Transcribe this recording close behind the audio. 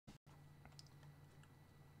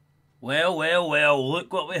Well, well, well,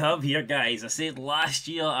 look what we have here, guys. I said last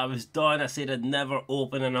year I was done. I said I'd never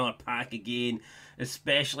open another pack again,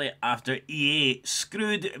 especially after EA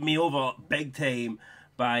screwed me over big time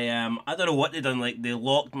by, I don't know what they done. Like, they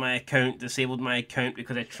locked my account, disabled my account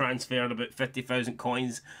because I transferred about 50,000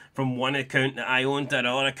 coins from one account that I owned to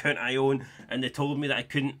another account I own, and they told me that I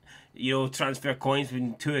couldn't, transfer coins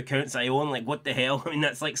between two accounts I own. Like, what the hell? I mean,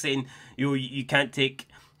 that's like saying, you can't take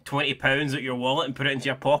 £20 out your wallet and put it into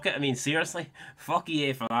your pocket. I mean, seriously, fuck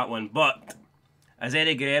EA for that one. But as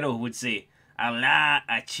Eddie Guerrero would say, I lie,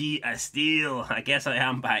 I cheat, I steal. I guess I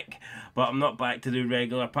am back, but I'm not back to do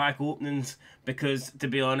regular pack openings because, to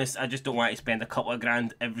be honest, I just don't want to spend a couple of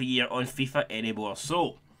grand every year on FIFA anymore.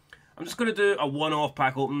 So I'm just going to do a one-off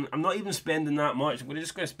pack opening. I'm not even spending that much. I'm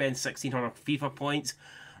just going to spend 1,600 FIFA points.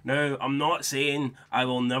 Now, I'm not saying I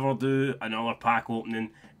will never do another pack opening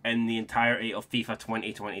in the entirety of FIFA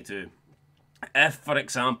 2022. If, for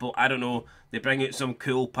example, I don't know, they bring out some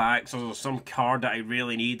cool packs, or there's some card that I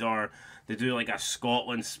really need, or they do like a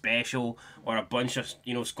Scotland special, or a bunch of,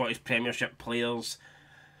 Scottish Premiership players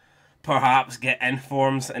perhaps get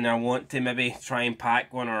informs, and I want to maybe try and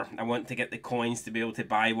pack one, or I want to get the coins to be able to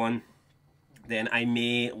buy one, then I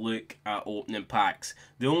may look at opening packs.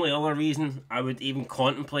 The only other reason I would even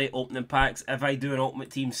contemplate opening packs, if I do an Ultimate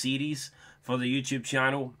Team series for the YouTube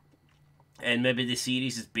channel, and maybe the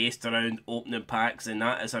series is based around opening packs, and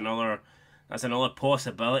that's another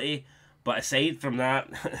possibility. But aside from that,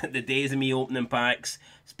 the days of me opening packs,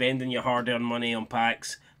 spending your hard-earned money on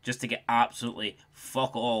packs just to get absolutely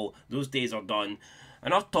fuck all, those days are done.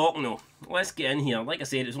 Enough talking though, let's get in here. Like I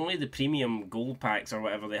said, it's only the premium gold packs or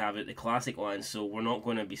whatever they have at the classic ones, so we're not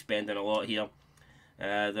going to be spending a lot here.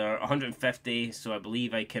 They're 150, so I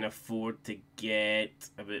believe I can afford to get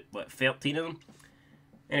about, what, 13 of them?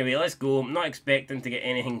 Anyway, let's go. I'm not expecting to get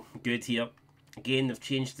anything good here. Again, they've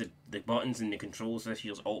changed the buttons and the controls this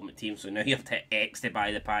year's Ultimate Team, so now you have to hit X to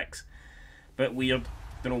buy the packs. Bit weird.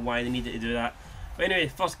 Don't know why they needed to do that. But anyway,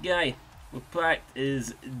 first guy we've packed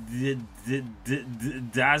is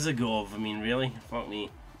Dazagov. I mean, really? Fuck me.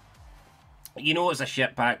 You know it's a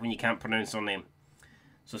shit pack when you can't pronounce their name.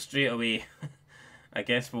 So straight away, I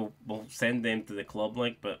guess we'll send them to the club,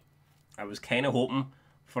 like, but I was kind of hoping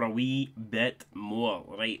for a wee bit more.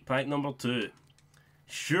 Right, pack number 2.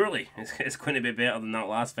 Surely it's going to be better than that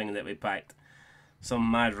last thing that we packed.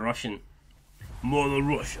 Some mad Russian. Mother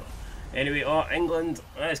Russia. Anyway, England,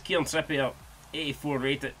 that's Kieran Trippier, 84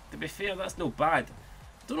 rated. To be fair, that's no bad.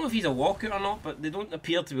 Don't know if he's a walkout or not, but they don't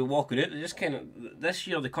appear to be walking out. They just kind of, this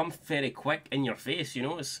year they come very quick in your face,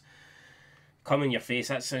 it's come in your face.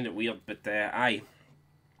 That sounded weird, but aye.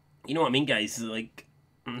 You know what I mean, guys? Like,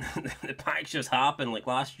 the packs just happen. Like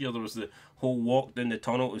last year there was the whole walk down the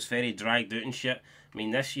tunnel. It was very dragged out and shit. I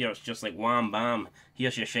mean, this year it's just like wham bam,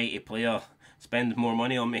 here's your shitey player, spend more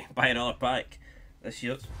money on me, buy another pack. This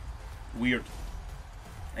year's weird.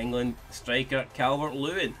 England striker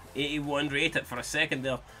Calvert-Lewin, 81 rated. For a second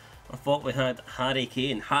there I thought we had Harold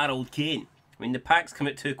Kane. I mean, the packs come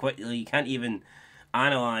out too quickly, you can't even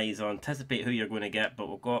analyse or anticipate who you're going to get, but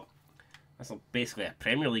we've got, that's basically a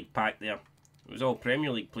Premier League pack there. It was all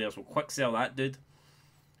Premier League players. We'll quick sell that dude,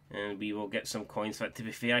 and we will get some coins for it. To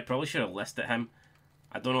be fair, I probably should have listed him.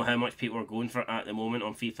 I don't know how much people are going for it at the moment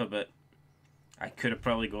on FIFA, but I could have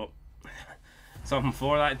probably got something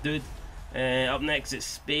for that dude. Up next it's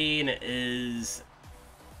Spain. It is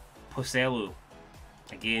Posello.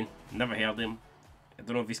 Again, never heard of him. I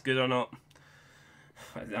don't know if he's good or not.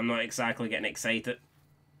 I'm not exactly getting excited.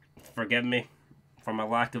 Forgive me for my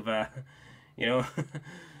lack of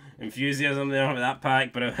enthusiasm there with that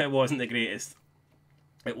pack, but it wasn't the greatest.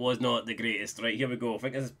 It was not the greatest. Right, here we go. I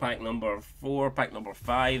think this is pack number 4, pack number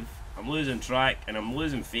 5. I'm losing track and I'm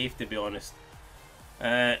losing faith, to be honest.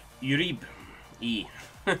 Uribe E.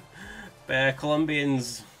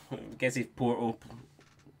 Colombians, I guess he's Porto.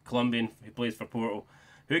 Colombian, he plays for Porto.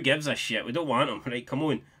 Who gives a shit? We don't want him. Right, come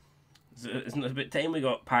on. Isn't it about time we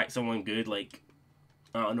got packed someone good, like,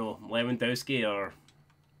 I don't know, Lewandowski or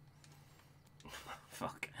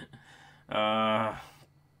fuck.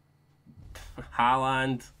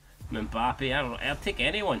 Haaland, Mbappe, I don't know, I'll take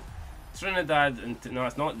anyone. Trinidad, and no,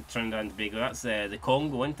 it's not Trinidad and Tobago, that's the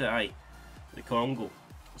Congo, isn't it? Aye, the Congo.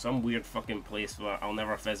 Some weird fucking place where I'll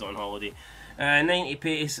never visit on holiday. 90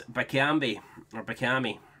 pace, Bakami.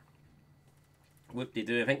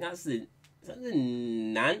 Whoop-de-doo, I think that's is that the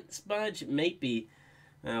Nantes badge? It might be.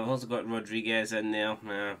 We've also got Rodriguez in there.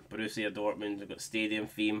 Borussia Dortmund, we've got Stadium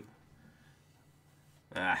Theme.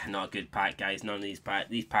 Not a good pack, guys. None of these packs.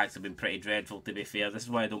 These packs have been pretty dreadful, to be fair. This is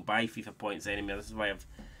why I don't buy FIFA points anymore. This is why I've,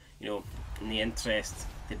 in the interest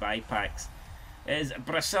to buy packs. It is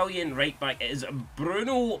Brazilian right back. It is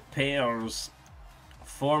Bruno Pears,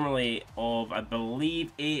 formerly of, I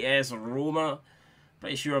believe, AS Roma.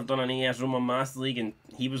 Pretty sure I've done an AS Roma Master League, and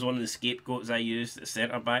he was one of the scapegoats I used at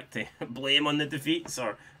centre back to blame on the defeats,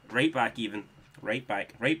 or right back even. Right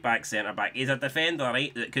back, centre back. He's a defender,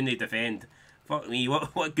 right? That couldn't defend. Fuck me,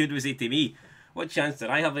 what good was he to me? What chance did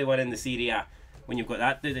I have of winning the Serie A when you've got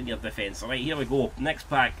that dude in your defence? Alright, here we go. Next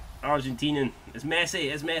pack. Argentinian. It's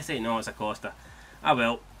Messi. It's Messi. No, it's Acosta. Ah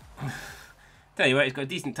well. Tell you what, he's got a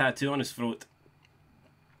decent tattoo on his throat.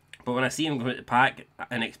 But when I see him go out the pack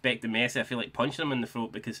and expect the Messi, I feel like punching him in the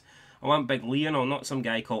throat, because I want big Lionel, not some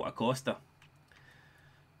guy called Acosta.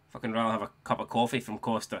 Fucking rather have a cup of coffee from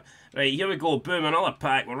Costa. Right, here we go. Boom, another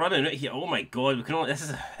pack. We're running out here. Oh my god, we can only, this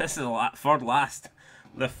is the third last.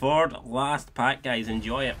 The third last pack, guys.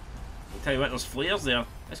 Enjoy it. I'll tell you what, there's flares there.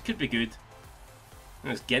 This could be good.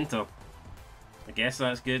 There's Ginter. I guess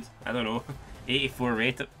that's good. I don't know. 84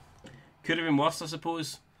 rated. Could have been worse, I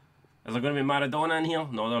suppose. Is there going to be Maradona in here?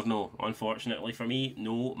 No, there's no. Unfortunately for me,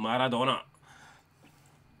 no Maradona.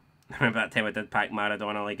 I remember that time I did pack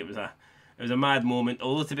Maradona like it was a mad moment.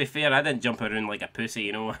 Although, to be fair, I didn't jump around like a pussy,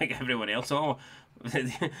 you know, like everyone else. Oh,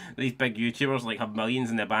 these big YouTubers like have millions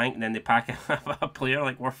in the bank, and then they pack a player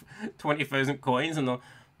like worth 20,000 coins, and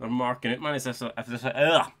they're marking it, man. As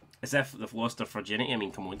if they've lost their virginity. I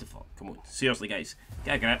mean, come on. Seriously, guys.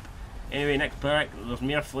 Get a grip. Anyway, next pack. There's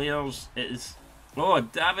mere flares. It is... Oh,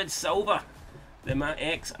 David Silva. The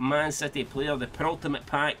ex-Man City player. The penultimate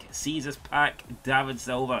pack. Sees this pack. David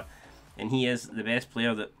Silva. And he is the best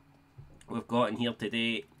player that we've got in here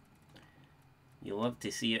today. You love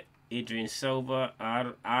to see it. Adrian Silva.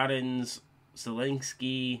 Aarons.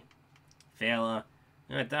 Zielinski. Fella.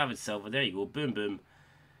 David Silva. There you go. Boom, boom.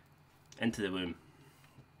 Into the womb.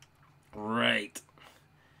 Right.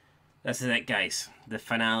 This is it, guys. The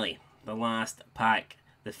finale. The last pack.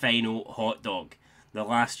 The final hot dog. The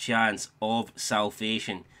last chance of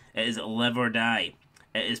salvation. It is live or die.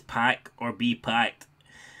 It is pack or be packed.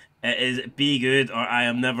 It is be good or I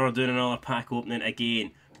am never doing another pack opening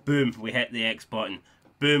again. Boom, we hit the X button.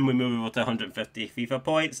 Boom, we move over to 150 FIFA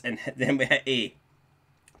points, and then we hit A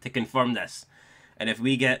to confirm this. And if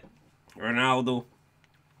we get Ronaldo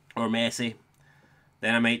or Messi,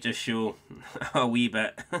 then I might just show a wee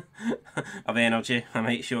bit of energy. I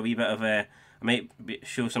might show a wee bit of I might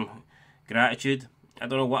show some gratitude. I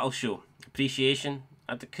don't know what I'll show. Appreciation.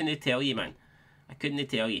 I couldn't tell you, man. I couldn't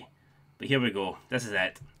tell you. But here we go. This is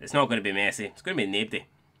it. It's not going to be Messi. It's going to be nobody.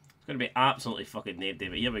 It's going to be absolutely fucking nobody.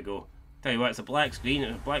 But here we go. Tell you what, it's a black screen.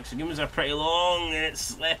 The black screens are pretty long, and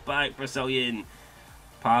it's left back Brazilian.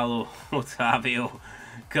 Paulo Otavio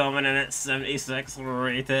coming in at 76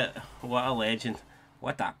 rated. What a legend.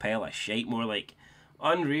 What a pile of shite, more like.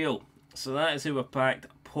 Unreal. So that is who we packed.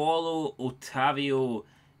 Paulo Otavio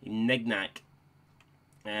Nignac.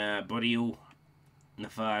 Burio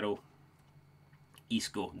Navarro.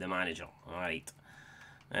 Isco, the manager. Alright.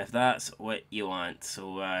 If that's what you want.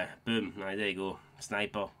 So, boom. Now, there you go.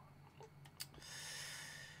 Sniper.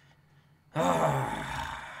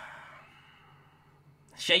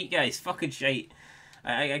 Shite, guys. Fucking shite.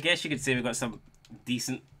 I guess you could say we've got some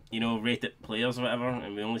decent, you know, rated players or whatever,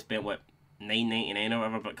 and we only spent, what, $9.99 or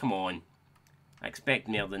whatever, but come on. I expect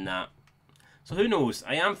more than that. So who knows?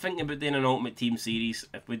 I am thinking about doing an Ultimate Team series.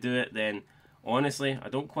 If we do it, then honestly, I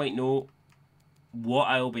don't quite know what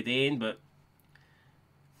I'll be doing, but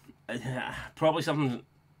probably something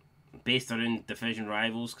based around Division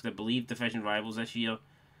Rivals, because I believe Division Rivals this year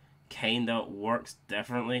kinda works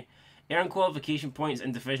differently. Earn qualification points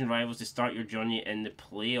in Division Rivals to start your journey in the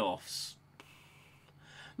playoffs.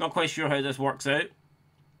 Not quite sure how this works out.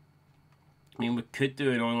 I mean, we could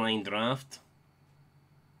do an online draft.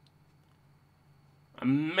 I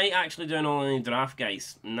might actually do an online draft,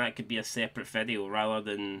 guys, and that could be a separate video rather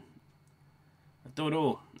than... I don't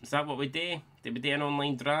know. Is that what we do? Did we do an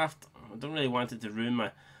online draft? I don't really want it to ruin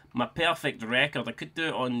my perfect record. I could do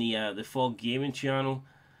it on the Fog Gaming channel.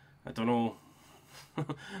 I don't know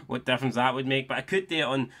what difference that would make, but I could do it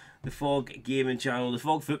on the Fog Gaming channel, the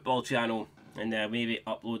Fog Football channel, and maybe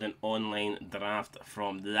upload an online draft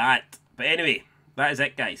from that. But anyway, that is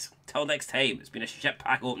it, guys. Till next time. It's been a shit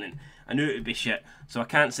pack opening. I knew it would be shit, so I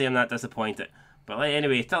can't say I'm that disappointed. But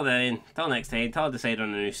anyway, till then, till next time, till I decide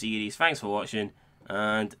on a new series. Thanks for watching,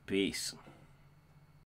 and peace.